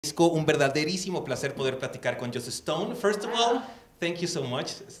Un verdaderísimo placer poder platicar con JOSS Stone. First of all, thank you so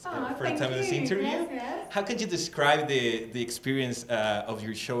much for the time of this interview. Yes. How can you describe the experience of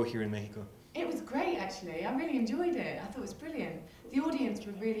your show here in Mexico? It was great, actually. I really enjoyed it. I thought it was brilliant. The audience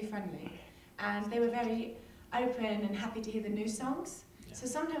were really friendly, and they were very open and happy to hear the new songs. Yeah. So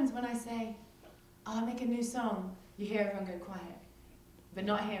sometimes when I say, oh, I'll make a new song, you hear everyone go quiet. But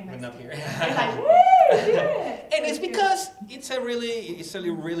not here in Mexico. But not here. It's like, woo, do it! And it's because it's a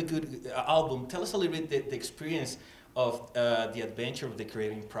really good album. Tell us a little bit the experience of the adventure of the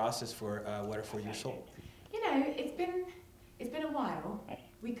creating process for Water for Your Soul. You know, it's been a while.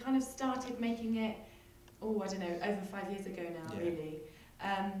 We kind of started making it, I don't know, over 5 years ago now, really.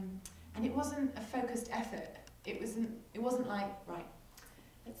 And it wasn't a focused effort. It wasn't like, right,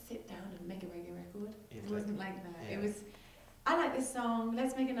 let's sit down and make a reggae record. It wasn't like that. Yeah. It was, I like this song,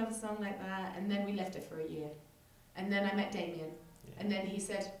 let's make another song like that, and then we left it for a year. And then I met Damien, and then he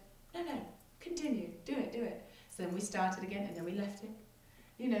said, no, continue, do it. So then we started again, and then we left it.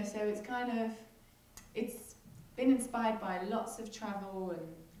 You know, so it's it's been inspired by lots of travel and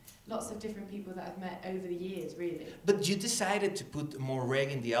lots of different people that I've met over the years, really. But you decided to put more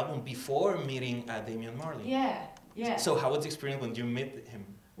reggae in the album before meeting Damian Marley. Yeah. So how was the experience when you met him?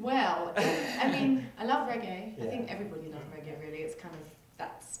 Well, I mean, I love reggae. Yeah. I think everybody loves reggae, really. It's kind of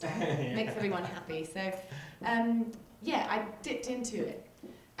that stuff. Makes everyone happy. So, yeah, I dipped into it.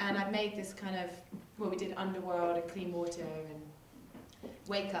 And I made this kind of, we did Underworld and Clean Water and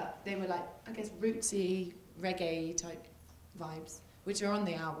Wake Up. They were like, I guess, rootsy, reggae type vibes, which are on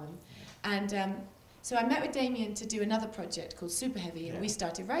the album. And so I met with Damien to do another project called Super Heavy, and we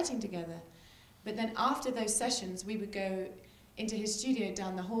started writing together. But then after those sessions, we would go into his studio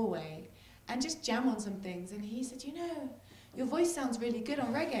down the hallway and just jam on some things, and he said, you know, your voice sounds really good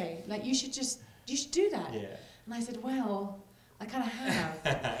on reggae, like you should do that. Yeah. And I said, well, I kind of have.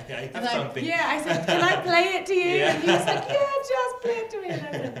 I have something. Yeah, I said, can I play it to you? Yeah. And he was like, yeah, just play it to me. And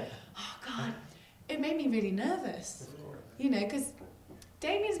I said, oh God, it made me really nervous, you know, because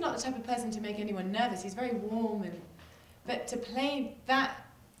Damien's not the type of person to make anyone nervous. He's very warm, but to play that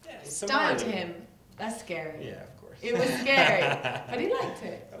style to him, that's scary. Yeah, of course. It was scary, but he liked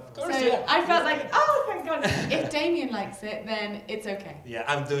it. Of course, so I felt like, oh, thank God. If Damien likes it, then it's okay. Yeah,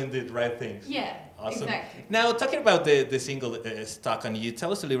 I'm doing the right things. Yeah, awesome. Exactly. Now, talking about the single Stuck on You,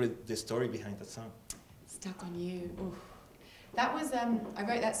 tell us a little bit the story behind that song. Stuck on You. Oof. That was, I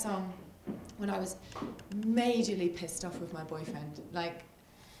wrote that song when I was majorly pissed off with my boyfriend. Like,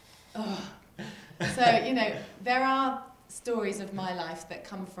 oh. So, you know, there are stories of my life that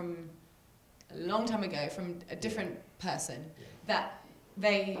come from a long time ago, from a different person, that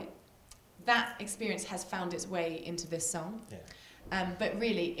experience has found its way into this song. But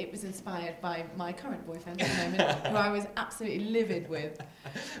really, it was inspired by my current boyfriend at the moment, who I was absolutely livid with.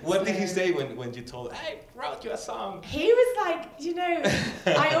 What did he say when you told him, I wrote you a song? He was like, you know,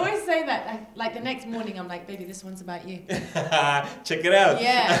 I always say that, like the next morning, I'm like, baby, this one's about you. Check it out.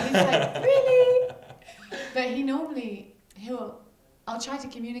 Yeah, he's like, really? But I'll try to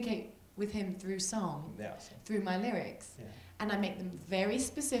communicate with him through song, through my lyrics. Yeah. And I make them very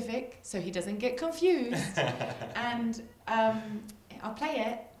specific so he doesn't get confused. And I'll play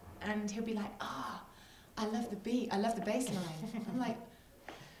it and he'll be like, I love the beat, I love the bass line. I'm like,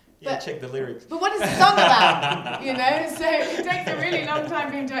 check the lyrics. But what is the song about? You know, so it takes a really long time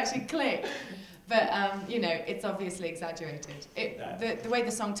for him to actually click. But, you know, it's obviously exaggerated. The way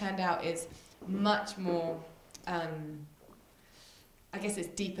the song turned out is much more, I guess it's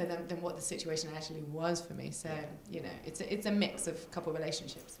deeper than what the situation actually was for me. So, you know, it's a mix of couple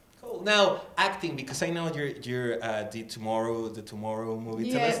relationships. Cool. Now, acting, because I know you did the Tomorrow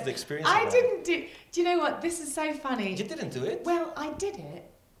movie. Tell us the experience. I didn't do. Do you know what? This is so funny. You didn't do it? Well, I did it,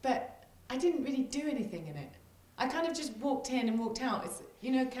 but I didn't really do anything in it. I kind of just walked in and walked out. It's,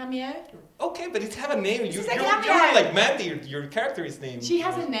 you know, cameo. Okay, but it have a name. You're cameo. like Mandy. Your character is named. She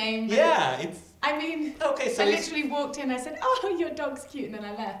has a name. Yeah, it's. I mean, okay, so I literally walked in. I said, "Oh, your dog's cute," and then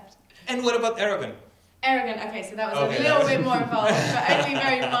I left. And what about Arrogant? Arrogant. Okay, so that was a little bit more involved, but only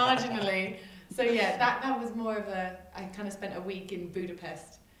very marginally. So yeah, that was more of a. I kind of spent a week in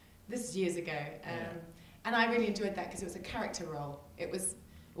Budapest. This is years ago, and I really enjoyed that because it was a character role. It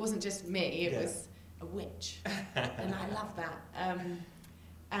wasn't just me. It was a witch, and I love that.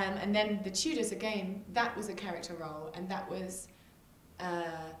 And then the Tudors again. That was a character role, and that was.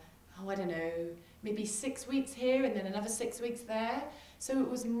 I don't know, maybe 6 weeks here and then another 6 weeks there. So it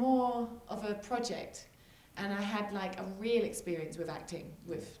was more of a project. And I had like a real experience with acting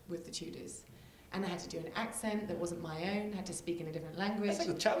with the Tudors. and I had to do an accent that wasn't my own, had to speak in a different language. That's a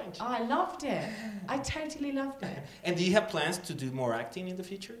good challenge. Oh, I loved it. I totally loved it. And do you have plans to do more acting in the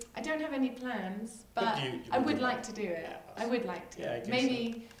future? I don't have any plans, but I would like to do it. Yeah, I would like to. Yeah, I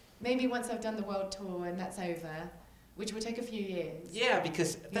guess maybe once I've done the world tour and that's over, which will take a few years. Yeah,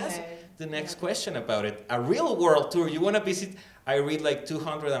 because that's the next yeah. question about it. A real world tour, you want to visit, I read like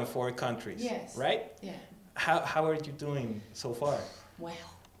 204 countries, yes. right? Yeah. How are you doing so far? Well,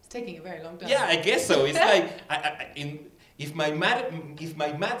 it's taking a very long time. Yeah, I guess so. It's like, if my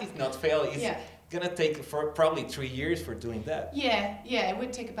math is not fail, it's gonna take probably 3 years for doing that. Yeah, it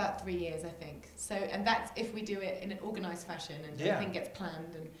would take about 3 years, I think. So, and that's if we do it in an organised fashion and everything gets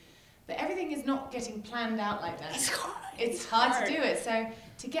planned. But everything is not getting planned out like that. It's hard. It's hard to do it. So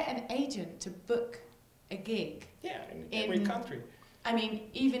to get an agent to book a gig. Yeah, in every country. I mean,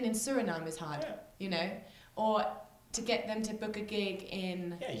 even in Suriname is hard, Yeah. you know, or to get them to book a gig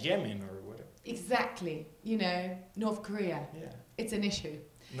in. Yeah, Yemen or whatever. Exactly, you know, North Korea. Yeah. It's an issue.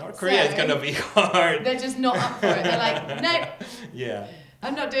 North Korea is gonna be hard. They're just not up for it. They're like, no. Yeah.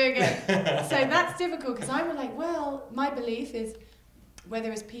 I'm not doing it. So that's difficult because I'm like, well, my belief is where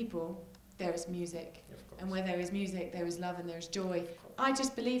there is people, there is music. And where there is music, there is love and there is joy. I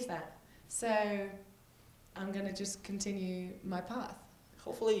just believe that. So I'm going to just continue my path.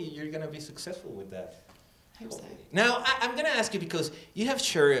 Hopefully you're going to be successful with that. Hope so. Now, I'm going to ask you because you have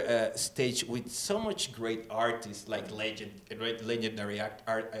shared a stage with so much great artists, like legendary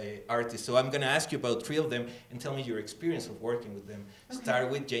artists. So I'm going to ask you about 3 of them and tell me your experience of working with them. Okay. Start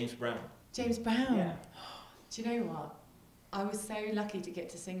with James Brown. James Brown? Yeah. Do you know what? I was so lucky to get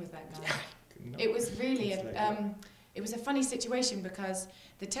to sing with that guy. No. It was really, it was a funny situation because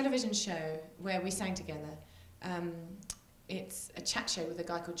the television show where we sang together, it's a chat show with a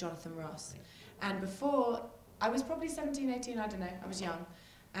guy called Jonathan Ross. Yeah. And before, I was probably 17, 18, I don't know, I was young.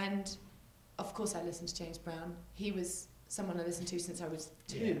 And of course I listened to James Brown. He was someone I listened to since I was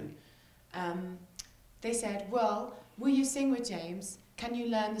 2. Yeah. They said, well, will you sing with James? Can you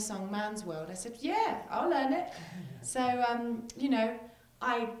learn the song Man's World? I said, yeah, I'll learn it. So, you know,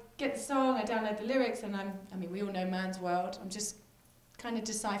 I get the song, I download the lyrics, and I mean, we all know Man's World. I'm just kind of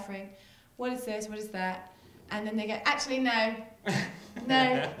deciphering, what is this, what is that? And then they go, actually, no,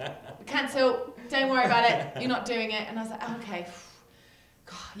 cancel, don't worry about it, you're not doing it. And I was like, okay,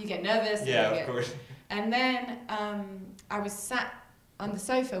 God, you get nervous. Yeah, of course. And then I was sat on the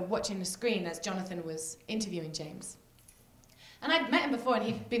sofa watching the screen as Jonathan was interviewing James. And I'd met him before and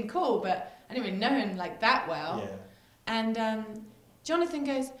he'd been cool, but I didn't really know him like that well. Yeah. And Jonathan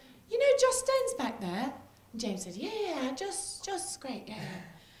goes, you know Joss Stone's back there? And James said, yeah, Joss is great, yeah.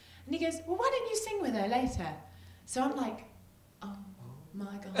 And he goes, well, why don't you sing with her later? So I'm like, oh my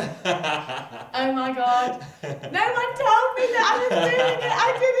God. Oh my God. No one told me that I was doing it.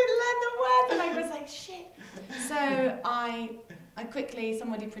 I didn't learn the words. And I was like, shit. So I quickly,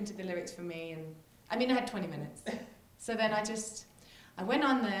 somebody printed the lyrics for me. And I mean, I had 20 minutes. So then I went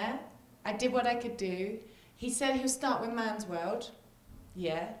on there. I did what I could do. He said he'll start with Man's World.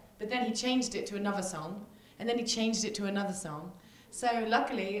 Yeah. But then he changed it to another song. And then he changed it to another song. So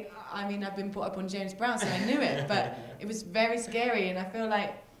luckily, I mean, I've been brought up on James Brown, so I knew it, but it was very scary, and I feel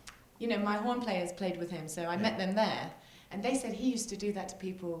like, you know, my horn players played with him, so I met them there, and they said he used to do that to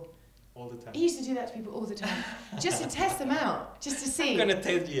people. All the time. He used to do that to people all the time, just to test them out, just to see. I'm gonna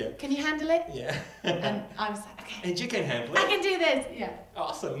test you. Can you handle it? Yeah. And I was like, okay. And you can handle it. I can do this, yeah.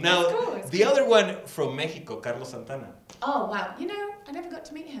 Awesome. Now, cool, the other one from Mexico, Carlos Santana. Oh, wow. You know, I never got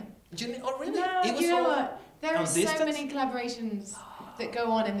to meet him. Oh, really? No, it was you know what? There are distance? so many collaborations that go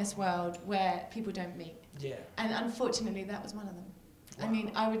on in this world where people don't meet. Yeah. And unfortunately, that was one of them. Wow. I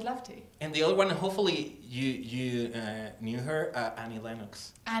mean, I would love to. And the other one, hopefully, you knew her, Annie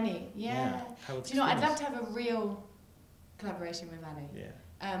Lennox. Annie, yeah. Do you know, I'd love to have a real collaboration with Annie.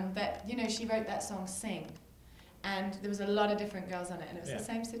 Yeah. But, you know, she wrote that song, Sing. And there was a lot of different girls on it, and it was the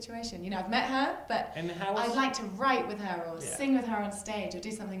same situation. You know, I've met her, but I'd like to write with her or sing with her on stage or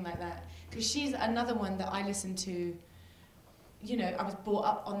do something like that. Because she's another one that I listen to, you know, I was brought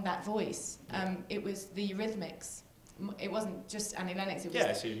up on that voice. It was the Eurythmics. It wasn't just Annie Lennox,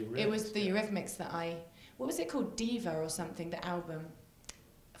 it was the Eurythmics that what was it called, Diva or something, the album.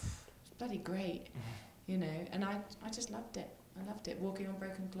 It's bloody great, you know, and I just loved it. I loved it, Walking on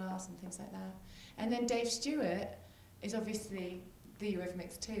Broken Glass and things like that. And then Dave Stewart is obviously the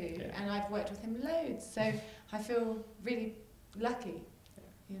Eurythmics too, and I've worked with him loads, so I feel really lucky.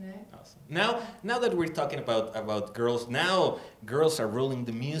 You know? Awesome. Now that we're talking about girls, now girls are ruling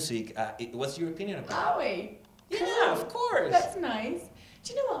the music. What's your opinion about it? Are we? Yeah, of course. That's nice.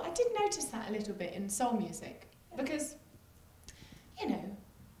 Do you know what? I did notice that a little bit in soul music because, you know,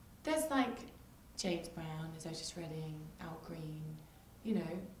 there's like James Brown, there's Otis Redding, Al Green, you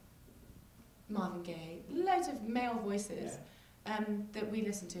know, Marvin Gaye, loads of male voices that we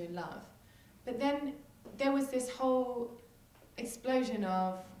listen to and love. But then there was this whole explosion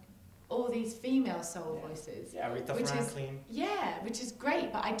of all these female soul voices. Yeah, Rita Franklin. Which is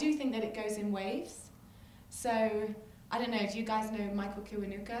great, but I do think that it goes in waves. So, I don't know, do you guys know Michael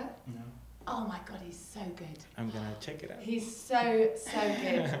Kiwanuka? No. Oh my God, he's so good. I'm gonna check it out. He's so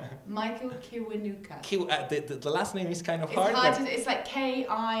good. Michael Kiwanuka. The last name is kind of It's hard. it's like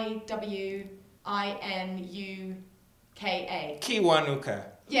KiwinukA. Kiwanuka.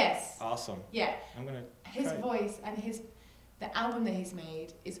 Yes. Awesome. Yeah. I'm gonna His try. voice and the album that he's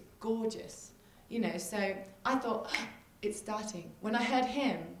made is gorgeous. You know, so I thought it's starting. When I heard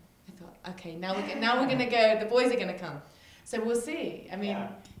him, I thought, okay, now we're gonna go. The boys are gonna come. So we'll see. I mean,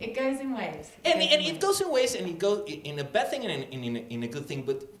 it goes in waves. It goes in waves, and it goes in a bad thing and in a good thing.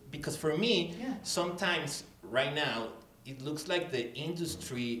 But because for me, sometimes right now it looks like the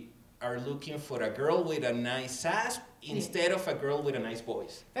industry are looking for a girl with a nice ass instead of a girl with a nice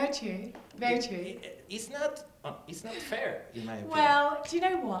voice. Very true. Very true. It's not fair in my opinion. Well, do you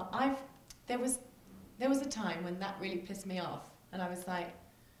know what? There was a time when that really pissed me off, and I was like,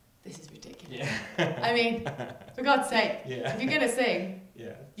 this is ridiculous. Yeah. I mean, for God's sake, Yeah. if you're going to sing,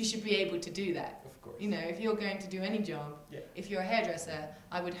 Yeah. you should be able to do that. Of course. You know, if you're going to do any job, if you're a hairdresser,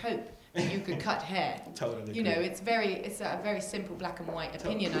 I would hope that you could cut hair. Totally. You know, it's a very simple black and white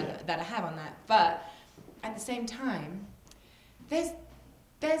opinion that I have on that. But at the same time, there's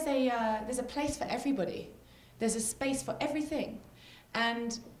a place for everybody. There's a space for everything,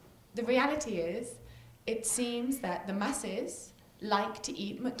 and the reality is, it seems that the masses like to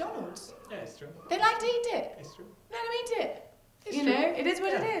eat McDonald's. Yeah, it's true. They like to eat it. It's true. Let them eat it. It's you true. know, it is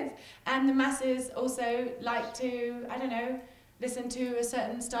what it is. And the masses also like to, I don't know, listen to a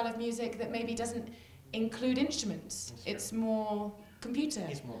certain style of music that maybe doesn't include instruments. It's more computer.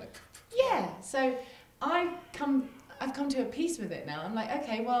 It's more like. Yeah. So I've come to a peace with it now. I'm like,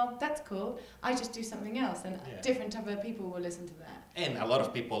 okay, well, that's cool. I just do something else, and different other people will listen to that. And a lot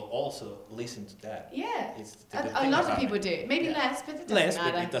of people also listen to that. Yeah. It's a lot of people do. Maybe less, but it doesn't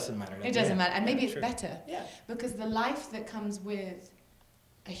matter. But it doesn't matter. It doesn't matter. And maybe it's better. Yeah. Because the life that comes with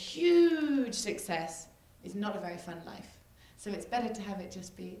a huge success is not a very fun life. So it's better to have it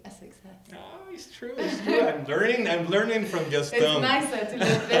just be a success. Oh, it's true. It's true. I'm learning from just It's nicer to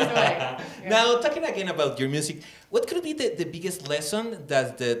live this way. Yeah. Now, talking again about your music, what could be the biggest lesson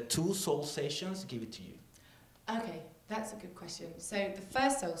that the 2 soul sessions give it to you? Okay, that's a good question. So the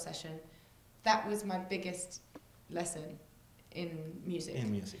first soul session, that was my biggest lesson in music.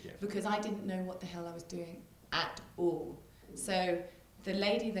 In music, yeah. Because I didn't know what the hell I was doing at all. So the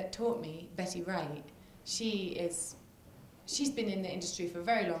lady that taught me, Betty Wright, she's been in the industry for a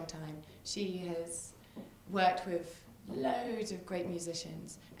very long time. She has worked with loads of great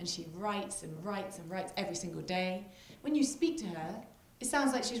musicians, and she writes and writes and writes every single day. When you speak to her, it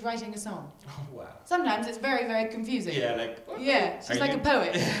sounds like she's writing a song. Oh, wow. Sometimes it's very, very confusing. Yeah, like... Yeah, she's like a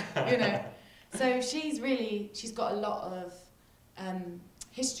poet, you know. So she's got a lot of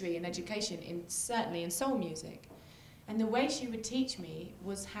history and education, certainly in soul music. And the way she would teach me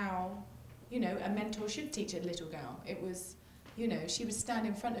was how, you know, a mentor should teach a little girl. It was, you know, she would stand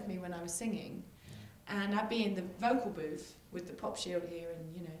in front of me when I was singing, and I'd be in the vocal booth with the pop shield here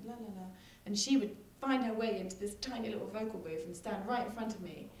and, you know, la la la, and she would find her way into this tiny little vocal booth and stand right in front of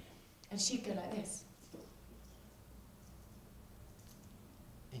me, and she'd go like this.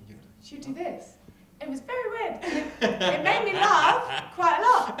 She'd do this. It was very weird. It made me laugh quite a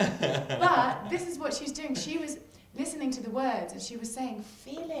lot. But this is what she was doing. She was listening to the words, and she was saying,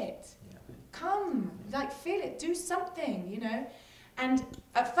 feel it. Come, like, feel it. Do something, you know. And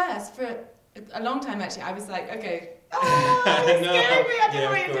at first, for a long time, actually, I was like, okay, oh, it's scaring me. I don't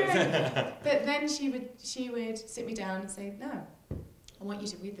know what you're doing. But then she would sit me down and say, no, I want you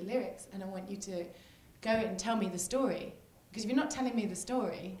to read the lyrics, and I want you to go and tell me the story. Because if you're not telling me the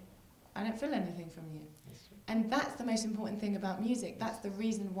story, I don't feel anything from you. And that's the most important thing about music. That's the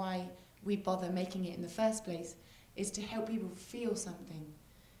reason why we bother making it in the first place, is to help people feel something.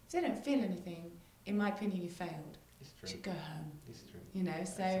 If they don't feel anything, in my opinion, you failed. It's true. You should go home. It's true. You know,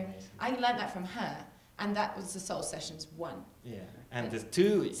 so I learned that from her, and that was the Soul Sessions 1. Yeah, and the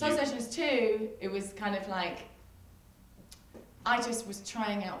 2... Soul Sessions 2, it was kind of like, I just was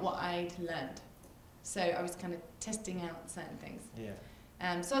trying out what I'd learned. So I was kind of testing out certain things. Yeah.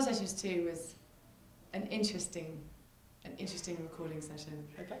 Soul Sessions 2 was an interesting recording session.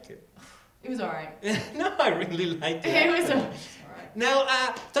 I like it. It was alright. No, I really liked it. It was alright. Now,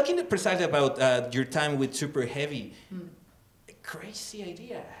 talking precisely about your time with Super Heavy, crazy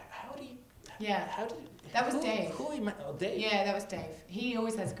idea. How Yeah. How did? That was Dave. Dave. Yeah, that was Dave. He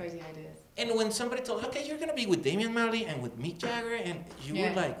always has crazy ideas. And when somebody told, okay, you're gonna be with Damian Marley and with Mick Jagger, and you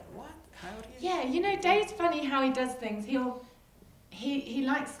were like, what? How do you? Yeah, you know, Dave's funny how he does things. He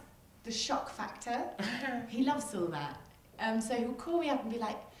likes the shock factor. He loves all that. So he'll call me up and be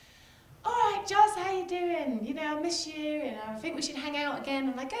like, all right, Joss, how you doing? You know, I miss you, and I think we should hang out again.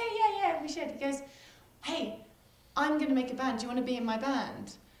 I'm like, oh, yeah, we should. He goes, hey, I'm going to make a band. Do you want to be in my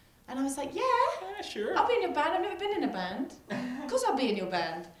band? And I was like, yeah, sure. I'll be in your band. I've never been in a band. Of course I'll be in your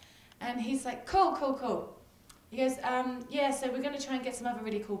band. And he's like, cool. He goes, yeah, so we're going to try and get some other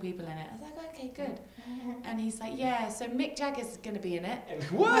really cool people in it. I was like, okay, good. And he's like, yeah, so Mick Jagger's going to be in it.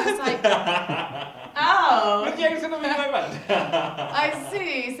 What? I was like, oh. Mick Jagger's going to be in my band. I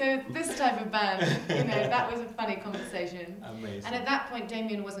see, so this type of band, you know, that was a funny conversation. Amazing. And at that point,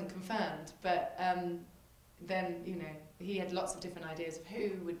 Damien wasn't confirmed, but then, you know, he had lots of different ideas of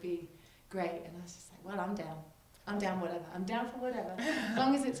who would be great. And I was just like, well, I'm down. I'm down whatever. I'm down for whatever. As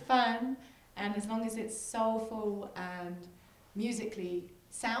long as it's fun and as long as it's soulful and musically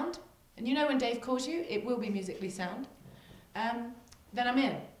sound. And you know when Dave calls you, it will be musically sound. Then I'm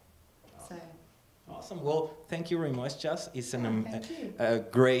in. So. Awesome. Well, thank you very much, Joss. It's an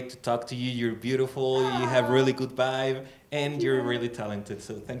great to talk to you. You're beautiful. You have really good vibe, and you're really talented.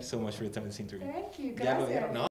 So thank you so much for your time in this interview. Thank you. Gracias. No?